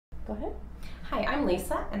Go ahead. Hi, I'm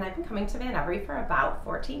Lisa, and I've been coming to Van Every for about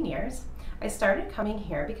 14 years. I started coming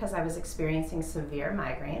here because I was experiencing severe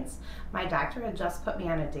migraines. My doctor had just put me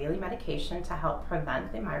on a daily medication to help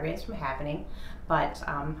prevent the migraines from happening, but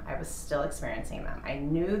I was still experiencing them. I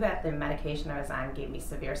knew that the medication I was on gave me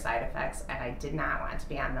severe side effects, and I did not want to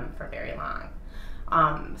be on them for very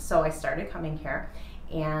long. So I started coming here,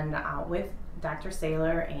 and with Dr.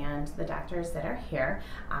 Saylor and the doctors that are here,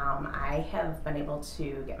 I have been able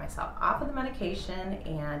to get myself off of the medication,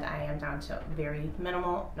 and I am down to very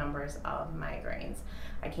minimal numbers of migraines.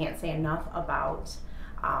 I can't say enough about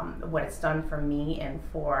what it's done for me and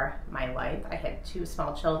for my life. I had two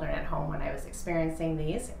small children at home when I was experiencing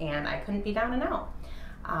these, and I couldn't be down and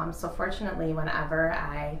out. So fortunately, whenever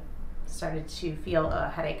I started to feel a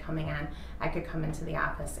headache coming on, I could come into the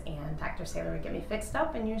office and Dr. Saylor would get me fixed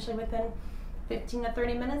up, and usually within 15 to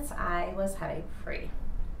 30 minutes I was headache free.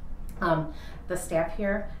 The staff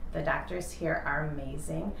here, the doctors here are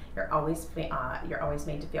amazing. You're always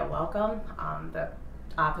made to feel welcome. The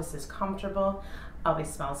office is comfortable,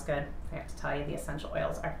 always smells good. I have to tell you, the essential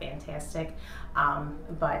oils are fantastic,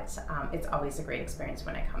 but it's always a great experience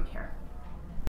when I come here.